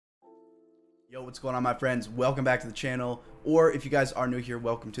Yo, what's going on, my friends? Welcome back to the channel, or if you guys are new here,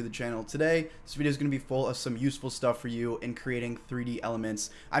 welcome to the channel. Today, this video is going to be full of some useful stuff for you in creating 3D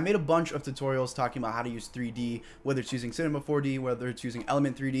elements. I made a bunch of tutorials talking about how to use 3D, whether it's using Cinema 4D, whether it's using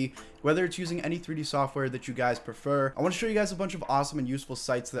Element 3D, whether it's using any 3D software that you guys prefer. I want to show you guys a bunch of awesome and useful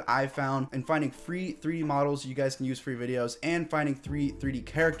sites that I found, and finding free 3D models you guys can use for your videos, and finding free 3D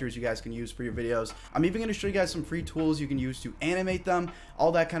characters you guys can use for your videos. I'm even going to show you guys some free tools you can use to animate them,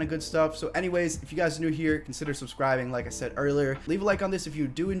 all that kind of good stuff. So anyways, if you guys are new here, consider subscribing like I said earlier. Leave a like on this if you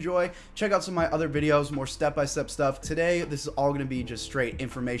do enjoy. Check out some of my other videos, more step-by-step stuff. Today, this is all going to be just straight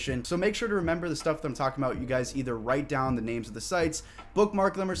information. So make sure to remember the stuff that I'm talking about. You guys either write down the names of the sites,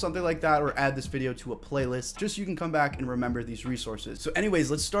 bookmark them or something like that, or add this video to a playlist just so you can come back and remember these resources. So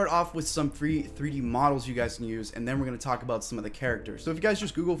anyways, let's start off with some free 3D models you guys can use, and then we're going to talk about some of the characters. So if you guys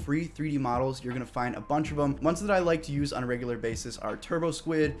just Google free 3D models, you're going to find a bunch of them. Ones that I like to use on a regular basis are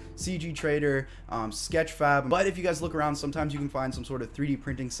turbosquid, cgtrader, sketchfab. But if you guys look around, sometimes you can find some sort of 3D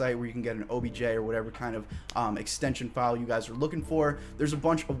printing site where you can get an OBJ or whatever kind of extension file you guys are looking for. There's a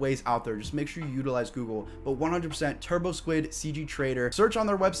bunch of ways out there. Just make sure you utilize Google. But 100% turbosquid, cgtrader. Search on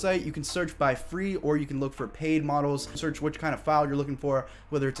their website. You can search by free, or you can look for paid models. Search which kind of file you're looking for,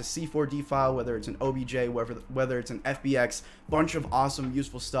 whether it's a C4D file, whether it's an OBJ, whether it's an FBX. Bunch of awesome,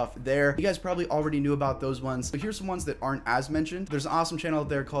 useful stuff there. You guys probably already knew about those ones, but here's some ones that aren't as mentioned. There's an awesome channel out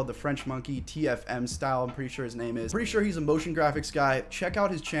there called the French Monkey, tfmstyle. I'm pretty sure his name is. Pretty sure he's a motion graphics guy. Check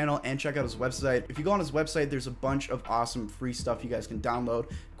out his channel and check out his website. If you go on his website, there's a bunch of awesome free stuff you guys can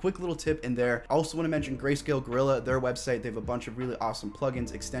download. Quick little tip in there. I also want to mention Greyscale Gorilla, their website. They have a bunch of really awesome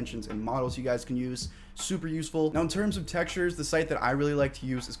plugins, extensions, and models you guys can use. Super useful. Now, in terms of textures, the site that I really like to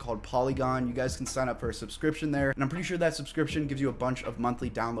use is called Polygon. You guys can sign up for a subscription there, and I'm pretty sure that subscription gives you a bunch of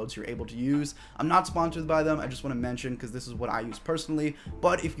monthly downloads you're able to use. I'm not sponsored by them. I just want to mention because this is what I use personally.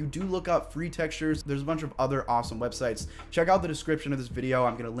 But if you do look up free textures, there's a bunch of other awesome websites. Check out the description of this video.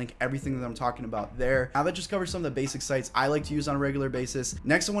 I'm going to link everything that I'm talking about there. Now, that just covers some of the basic sites I like to use on a regular basis.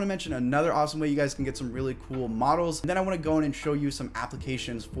 Next, I want to mention another awesome way you guys can get some really cool models. And then I want to go in and show you some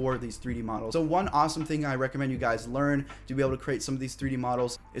applications for these 3D models. So one awesome thing I recommend you guys learn to be able to create some of these 3D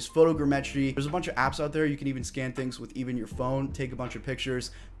models is photogrammetry. There's a bunch of apps out there. You can even scan things with even your phone, take a bunch of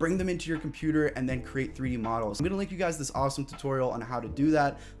pictures, bring them into your computer, and then create 3D models. I'm going to link you guys this awesome tutorial on how to do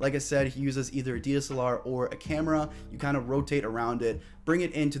that. Like I said, he uses either a DSLR or a camera. You kind of rotate around it, bring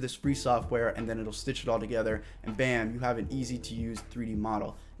it into this free software, and then it'll stitch it all together, and bam, you have an easy to use 3D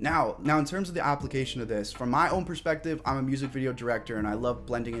model. Now in terms of the application of this, from my own perspective, I'm a music video director and I love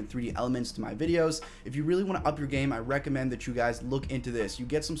blending in 3D elements to my videos. If you really want to up your game, I recommend that you guys look into this. You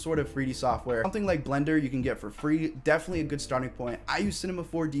get some sort of 3D software, something like Blender you can get for free. Definitely a good starting point. I use Cinema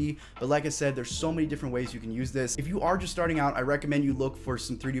 4D, but like I said, there's so many different ways you can use this. If you are just starting out, I recommend you look for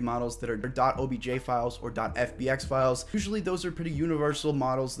some 3D models that are .obj files or .fbx files. Usually those are pretty universal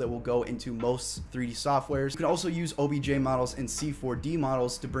models that will go into most 3D softwares. You can also use OBJ models and C4D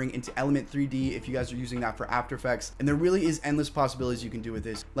models to bring into Element 3D if you guys are using that for After Effects. And there really is endless possibilities you can do with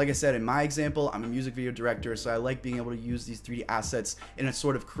this. Like I said, in my example, I'm a music video director, so I like being able to use these 3D assets in a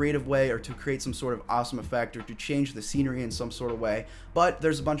sort of creative way, or to create some sort of awesome effect, or to change the scenery in some sort of way. But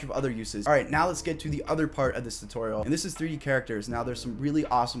there's a bunch of other uses. All right, now let's get to the other part of this tutorial, and this is 3D characters. Now there's some really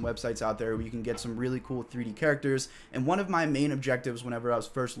awesome websites out there where you can get some really cool 3D characters, and one of my main objectives whenever I was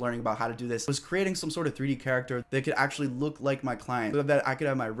first learning about how to do this was creating some sort of 3D character that could actually look like my client, so that I could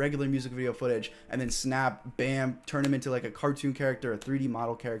have my regular music video footage and then snap, bam, turn them into like a cartoon character, a 3D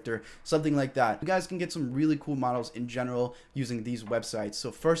model character, something like that. You guys can get some really cool models in general using these websites.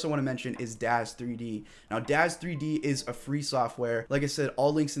 So first I want to mention is Daz 3D. Now Daz 3D is a free software. Like I said,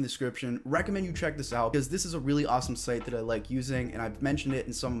 all links in the description. Recommend you check this out because this is a really awesome site that I like using, and I've mentioned it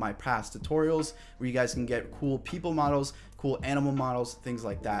in some of my past tutorials where you guys can get cool people models, cool animal models, things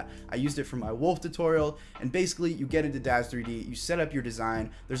like that. I used it for my wolf tutorial, and basically you get into Daz 3D, you set up your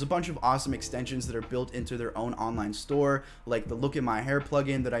design. There's a bunch of awesome extensions that are built into their own online store, like the Look at My Hair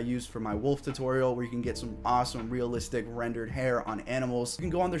plugin that I used for my wolf tutorial, where you can get some awesome realistic rendered hair on animals. You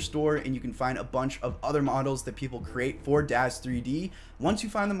can go on their store and you can find a bunch of other models that people create for Daz 3D. Once you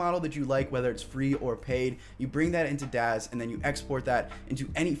find the model that you like, whether it's free or paid, you bring that into Daz, and then you export that into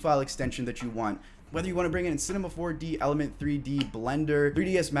any file extension that you want. Whether you want to bring it in Cinema 4D, Element 3D, Blender,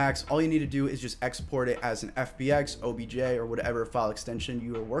 3ds Max, all you need to do is just export it as an FBX, OBJ, or whatever file extension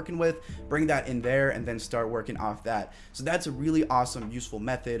you are working with. Bring that in there and then start working off that. So that's a really awesome, useful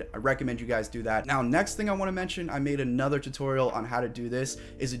method. I recommend you guys do that. Now, next thing I want to mention, I made another tutorial on how to do this,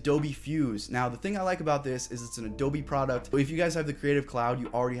 is Adobe Fuse. Now, the thing I like about this is it's an Adobe product. But if you guys have the Creative Cloud, you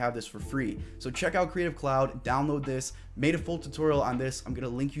already have this for free. So check out Creative Cloud, download this, Made a full tutorial on this. I'm gonna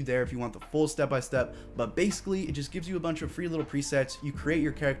link you there if you want the full step-by-step, but basically it just gives you a bunch of free little presets. You create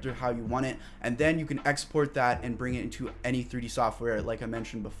your character how you want it, and then you can export that and bring it into any 3D software like I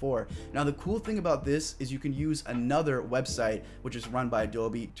mentioned before. Now the cool thing about this is you can use another website which is run by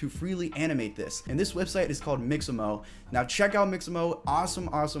Adobe to freely animate this, and this website is called Mixamo. Now check out Mixamo. Awesome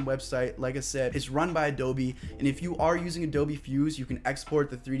website. Like I said, it's run by Adobe, and if you are using Adobe Fuse, you can export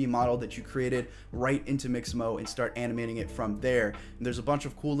the 3D model that you created right into Mixamo and start animating it from there. And there's a bunch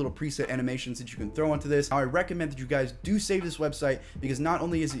of cool little preset animations that you can throw onto this. Now I recommend that you guys do save this website, because not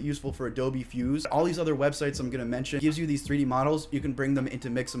only is it useful for Adobe Fuse, all these other websites I'm going to mention gives you these 3D models. You can bring them into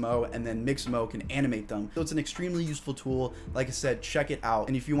Mixamo, and then Mixamo can animate them. So it's an extremely useful tool. Like I said, check it out,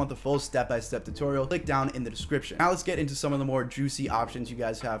 and if you want the full step-by-step tutorial, click down in the description. Now let's get into some of the more juicy options you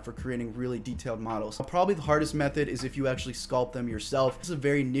guys have for creating really detailed models. Probably the hardest method is if you actually sculpt them yourself. It's a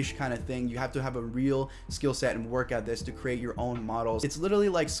very niche kind of thing. You have to have a real skill set and work at this to create your own models. It's literally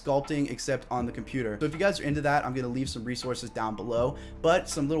like sculpting except on the computer. So if you guys are into that, I'm going to leave some resources down below, but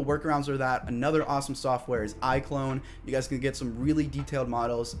some little workarounds are that another awesome software is iClone. You guys can get some really detailed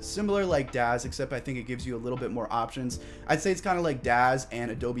models similar like DAZ, except I think it gives you a little bit more options. I'd say it's kind of like DAZ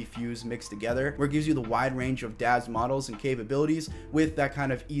and Adobe Fuse mixed together, where it gives you the wide range of DAZ models and capabilities with that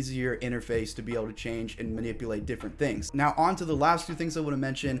kind of easier interface to be able to change and manipulate different things. Now on to the last two things I want to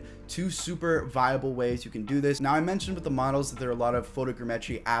mention, two super viable ways you can do this. Now I mentioned with the models that there are a lot of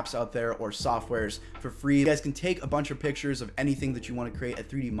photogrammetry apps out there or softwares for free. You guys can take a bunch of pictures of anything that you want to create a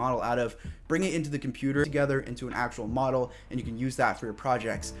 3D model out of, bring it into the computer together into an actual model, and you can use that for your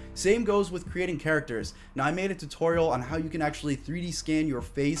projects. Same goes with creating characters. Now I made a tutorial on how you can actually 3D scan your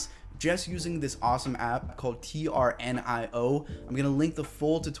face just using this awesome app called TRNIO. I'm gonna link the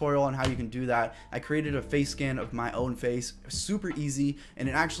full tutorial on how you can do that. I created a face scan of my own face, super easy, and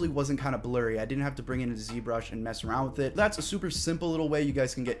it actually wasn't kind of blurry. I didn't have to bring in a ZBrush and mess around with it. That's a super simple little way you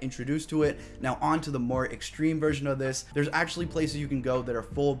guys can get introduced to it. Now on to the more extreme version of this. There's actually places you can go that are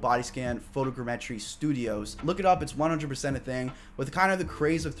full body scan photogrammetry studios. Look it up, it's 100% a thing. With kind of the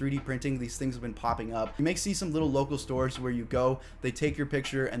craze of 3D printing, these things have been popping up. You may see some little local stores where you go, they take your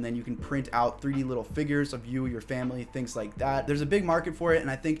picture, and then you can print out 3D little figures of you, your family, things like that. There's a big market for it,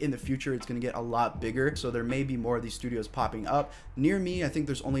 and I think in the future it's going to get a lot bigger, so there may be more of these studios popping up. Near me, I think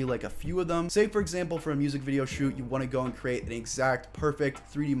there's only like a few of them. Say for example, for a music video shoot, you want to go and create an exact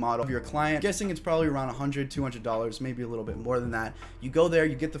perfect 3D model of your client. I'm guessing it's probably around $100, $200, maybe a little bit more than that. You go there,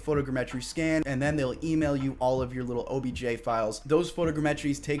 you get the photogrammetry scan, and then they'll email you all of your little OBJ files. Those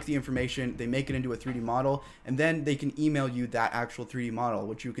photogrammetries take the information, they make it into a 3D model, and then they can email you that actual 3D model,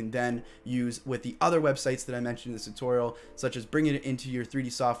 which you can then use with the other websites that I mentioned in this tutorial, such as bringing it into your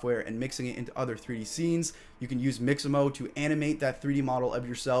 3D software and mixing it into other 3D scenes. You can use Mixamo to animate that 3D model of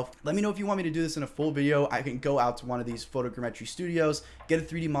yourself. Let me know if you want me to do this in a full video. I can go out to one of these photogrammetry studios, get a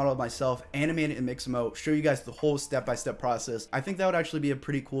 3D model of myself, animate it in Mixamo, show you guys the whole step-by-step process. I think that would actually be a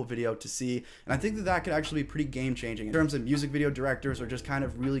pretty cool video to see, and I think that that could actually be pretty game-changing in terms of music video directors or just kind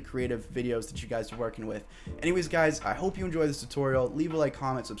of really creative videos that you guys are working with. Anyways guys, I hope you enjoyed this tutorial. Leave a like,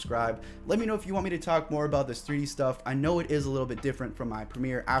 comment, subscribe. Let me know if you want me to talk more about this 3D stuff. I know it is a little bit different from my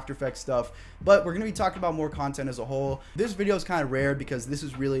Premiere, After Effects stuff, but we're going to be talking about more content as a whole. This video is kind of rare because this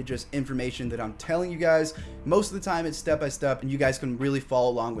is really just information that I'm telling you guys. Most of the time it's step by step and you guys can really follow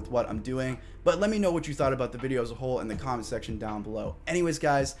along with what I'm doing, but let me know what you thought about the video as a whole in the comment section down below. Anyways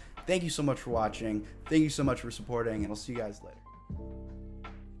guys, thank you so much for watching. Thank you so much for supporting, and I'll see you guys later.